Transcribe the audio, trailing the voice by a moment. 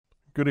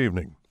Good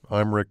evening.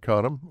 I'm Rick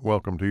Cottam.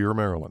 Welcome to Your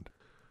Maryland.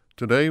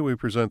 Today we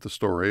present the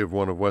story of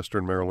one of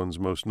Western Maryland's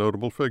most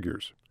notable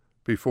figures,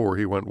 before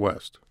he went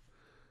west.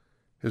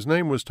 His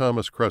name was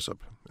Thomas Cresap,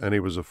 and he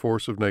was a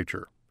force of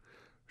nature.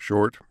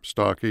 Short,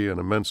 stocky, and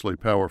immensely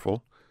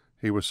powerful,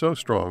 he was so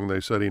strong they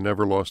said he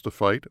never lost a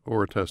fight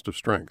or a test of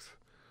strength.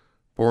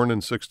 Born in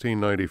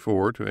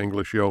 1694 to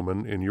English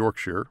yeomen in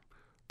Yorkshire,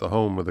 the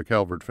home of the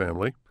Calvert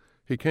family,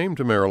 he came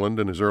to Maryland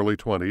in his early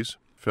 20s,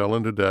 fell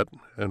into debt,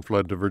 and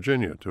fled to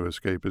Virginia to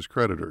escape his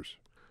creditors.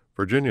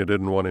 Virginia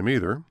didn't want him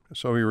either,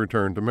 so he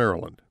returned to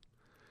Maryland.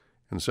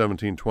 In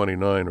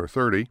 1729 or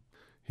 30,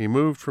 he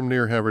moved from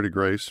near Havre de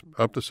Grace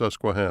up the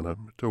Susquehanna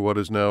to what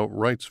is now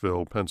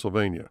Wrightsville,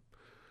 Pennsylvania,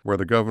 where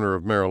the governor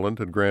of Maryland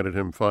had granted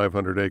him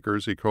 500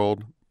 acres he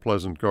called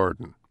Pleasant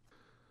Garden.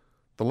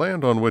 The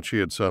land on which he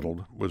had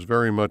settled was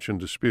very much in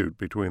dispute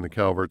between the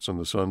Calverts and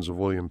the sons of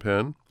William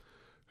Penn,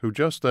 who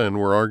just then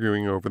were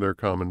arguing over their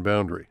common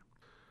boundary.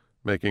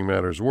 Making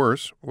matters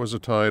worse was a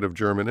tide of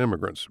German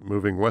immigrants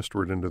moving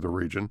westward into the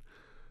region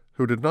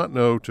who did not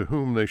know to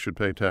whom they should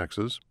pay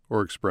taxes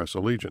or express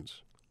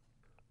allegiance.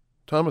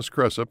 Thomas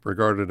Cresap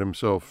regarded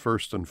himself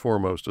first and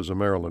foremost as a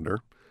Marylander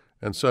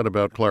and set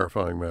about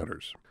clarifying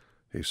matters.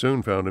 He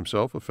soon found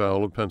himself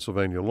afoul of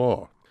Pennsylvania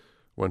law.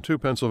 When two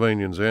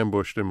Pennsylvanians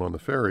ambushed him on the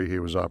ferry he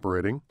was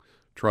operating,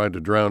 tried to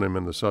drown him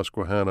in the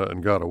Susquehanna,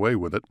 and got away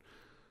with it,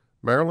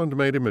 Maryland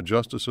made him a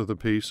justice of the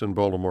peace in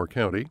Baltimore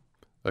County,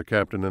 a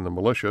captain in the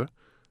militia,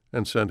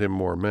 and sent him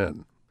more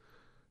men.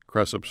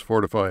 Cresap's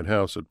fortified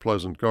house at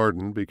Pleasant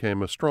Garden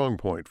became a strong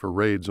point for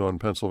raids on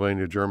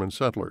Pennsylvania German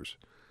settlers.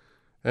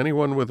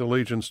 Anyone with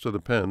allegiance to the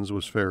Penns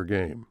was fair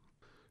game.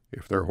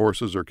 If their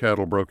horses or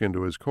cattle broke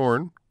into his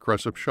corn,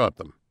 Cresap shot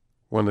them.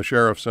 When the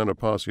sheriff sent a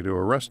posse to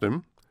arrest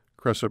him,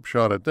 Cresap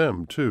shot at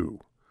them, too,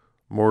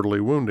 mortally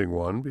wounding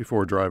one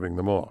before driving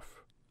them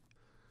off.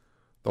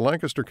 The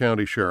Lancaster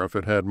County sheriff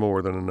had had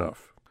more than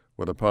enough.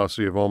 With a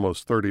posse of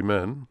almost 30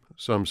 men,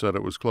 some said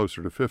it was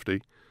closer to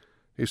 50,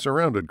 he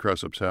surrounded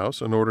Cresap's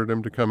house and ordered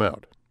him to come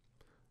out.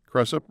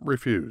 Cresap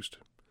refused.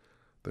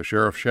 The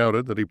sheriff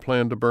shouted that he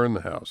planned to burn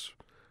the house,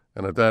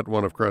 and at that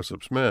one of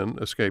Cresap's men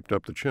escaped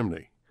up the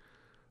chimney.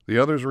 The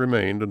others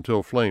remained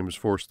until flames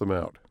forced them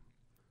out.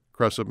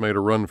 Cresap made a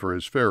run for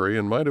his ferry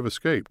and might have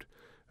escaped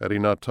had he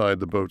not tied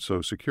the boat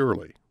so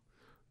securely.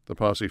 The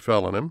posse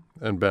fell on him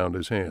and bound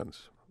his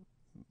hands.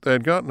 They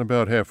had gotten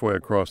about halfway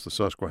across the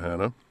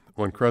Susquehanna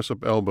when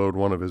Cresap elbowed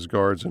one of his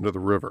guards into the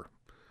river.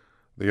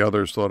 The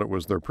others thought it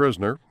was their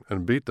prisoner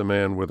and beat the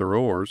man with their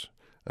oars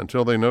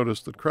until they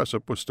noticed that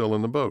Cresap was still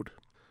in the boat.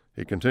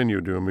 He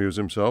continued to amuse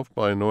himself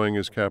by annoying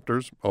his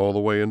captors all the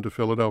way into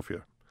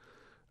Philadelphia.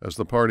 As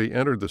the party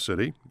entered the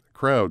city,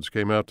 crowds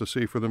came out to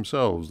see for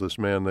themselves this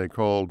man they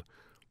called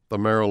the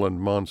Maryland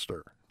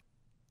Monster.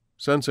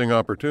 Sensing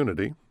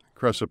opportunity,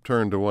 Cresap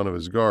turned to one of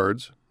his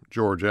guards,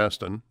 George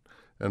Aston,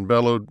 and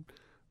bellowed,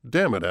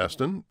 "Damn it,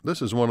 Aston,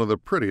 this is one of the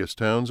prettiest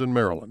towns in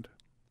Maryland."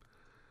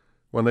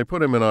 When they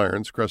put him in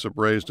irons, Cresap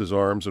raised his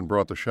arms and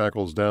brought the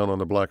shackles down on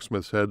the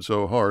blacksmith's head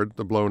so hard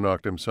the blow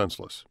knocked him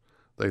senseless.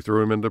 They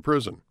threw him into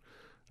prison,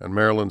 and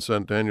Maryland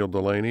sent Daniel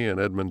Delaney and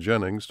Edmund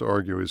Jennings to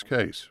argue his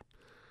case.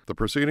 The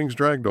proceedings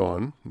dragged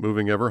on,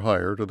 moving ever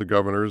higher to the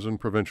governors and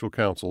provincial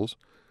councils,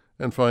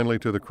 and finally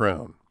to the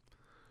Crown.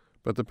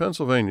 But the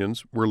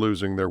Pennsylvanians were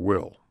losing their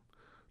will.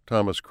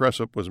 Thomas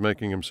Cresap was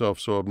making himself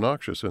so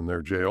obnoxious in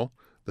their jail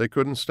they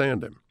couldn't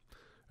stand him,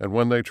 and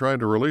when they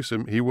tried to release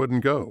him, he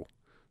wouldn't go,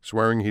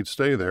 swearing he'd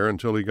stay there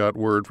until he got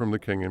word from the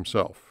king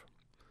himself.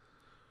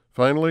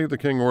 Finally, the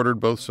king ordered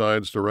both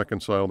sides to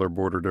reconcile their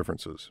border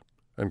differences,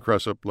 and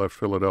Cresap left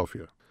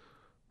Philadelphia.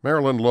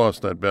 Maryland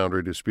lost that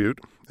boundary dispute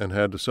and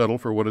had to settle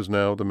for what is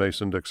now the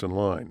Mason-Dixon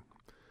line.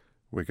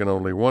 We can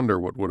only wonder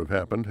what would have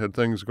happened had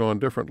things gone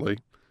differently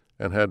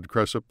and had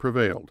Cresap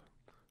prevailed.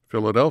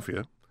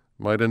 Philadelphia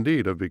might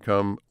indeed have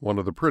become one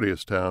of the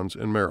prettiest towns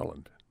in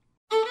Maryland.